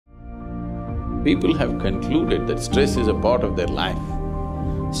People have concluded that stress is a part of their life.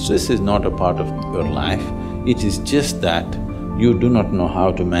 Stress is not a part of your life, it is just that you do not know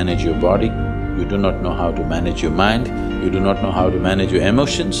how to manage your body, you do not know how to manage your mind, you do not know how to manage your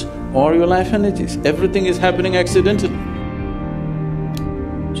emotions or your life energies. Everything is happening accidentally.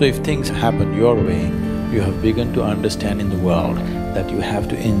 So if things happen your way, you have begun to understand in the world that you have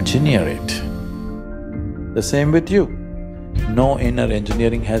to engineer it. The same with you. No inner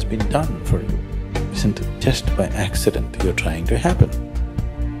engineering has been done for you, isn't it? Just by accident you're trying to happen.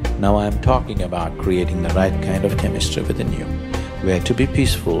 Now I'm talking about creating the right kind of chemistry within you, where to be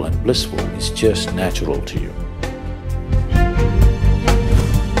peaceful and blissful is just natural to you.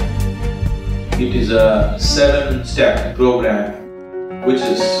 It is a 7-step program which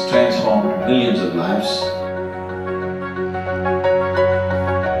has transformed millions of lives.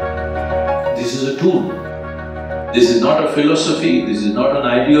 This is a tool. This is not a philosophy, this is not an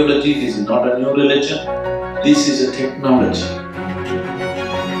ideology, this is not a new religion. This is a technology.